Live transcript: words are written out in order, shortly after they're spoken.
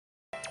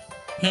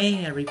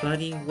Hey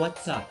everybody,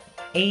 what's up?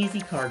 AZ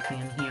Kart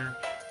Fan here.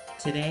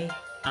 Today,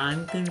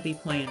 I'm going to be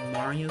playing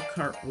Mario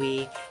Kart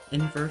Wii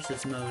in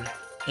Versus mode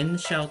in the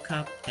Shell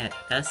Cup at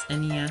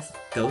SNES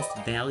Ghost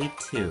Valley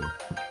 2.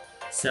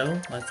 So,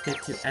 let's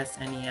get to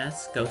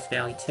SNES Ghost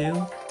Valley 2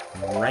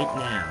 right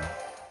now.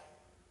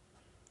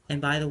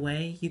 And by the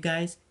way, you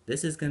guys,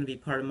 this is going to be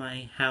part of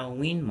my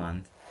Halloween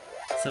month.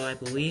 So I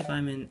believe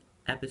I'm in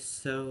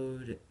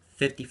episode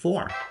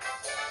 54.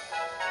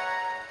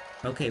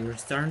 Okay, we're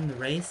starting the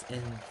race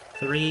in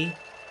 3,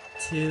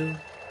 2,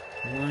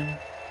 1,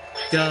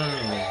 go!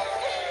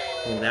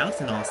 Well, that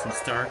was an awesome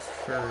start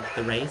for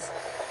the race.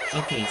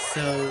 Okay,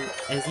 so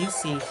as you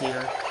see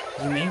here,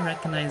 you may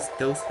recognize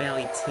Ghost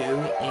Valley 2 in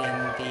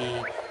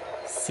the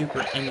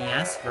Super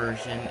NES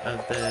version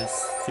of the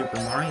Super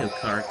Mario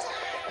Kart.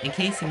 In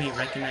case you may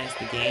recognize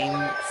the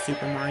game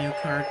Super Mario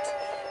Kart,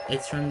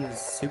 it's from the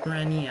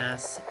Super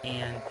NES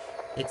and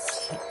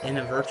it's in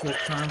a virtual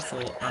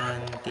console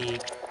on the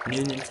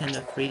new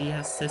Nintendo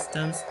 3DS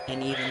systems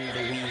and even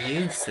the Wii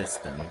U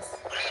systems.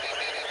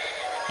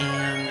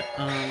 And,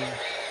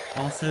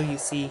 also you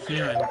see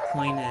here I'm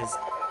playing as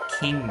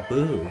King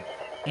Boo.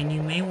 And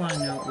you may want to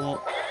know,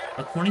 well,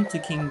 according to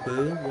King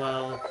Boo,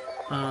 well,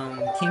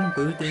 King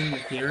Boo didn't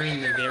appear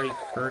in the very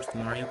first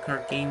Mario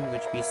Kart game,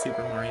 which would be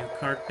Super Mario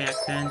Kart back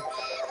then.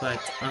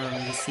 But,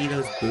 you see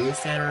those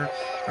Boos that are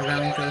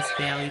around Ghost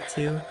Valley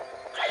too?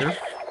 They're,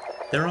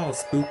 they're all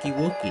spooky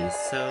wookies,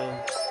 so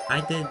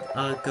I did,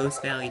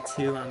 Ghost Valley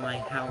 2 on my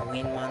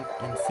Halloween month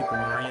in Super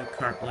Mario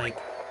Kart, like,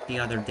 the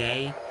other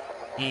day.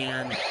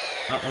 And,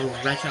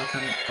 uh-oh, red shell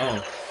coming. Oh,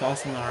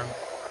 false alarm.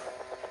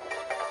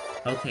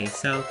 Okay,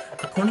 so,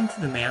 according to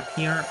the map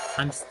here,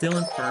 I'm still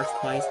in first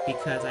place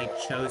because I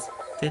chose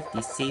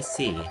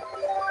 50cc.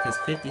 Because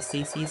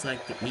 50cc is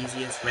like the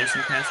easiest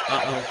racing pass.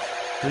 Uh-oh,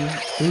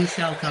 blue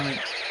shell coming.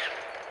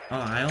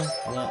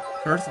 Oh, well,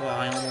 first of all,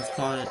 I almost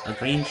called it a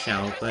green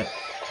shell, but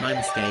my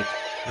mistake.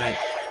 But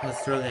let's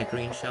throw that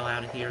green shell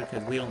out of here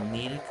because we don't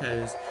need it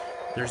because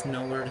there's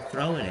nowhere to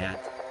throw it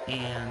at.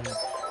 And,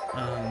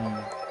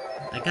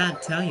 I gotta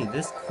tell you,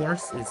 this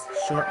course is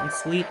short and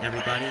sweet,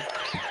 everybody.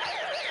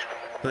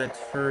 But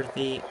for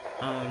the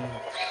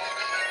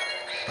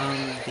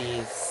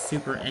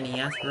Super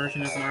NES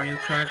version of Mario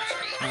Kart,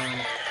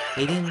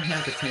 they didn't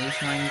have the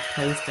finish line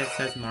post that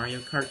says Mario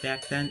Kart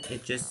back then.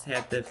 It just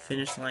had the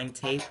finish line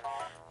tape,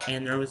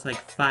 and there was like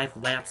 5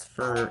 laps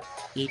for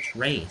each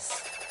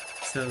race.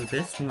 So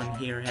this one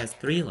here has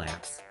 3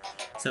 laps.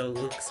 So it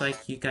looks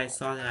like you guys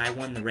saw that I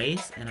won the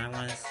race, and I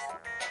want to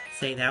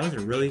say that was a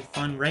really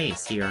fun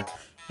race here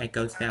at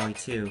Ghost Valley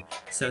 2.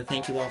 So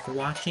thank you all for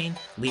watching.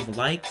 Leave a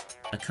like,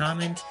 a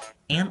comment,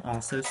 and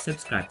also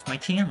subscribe to my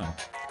channel.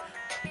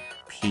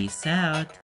 Peace out.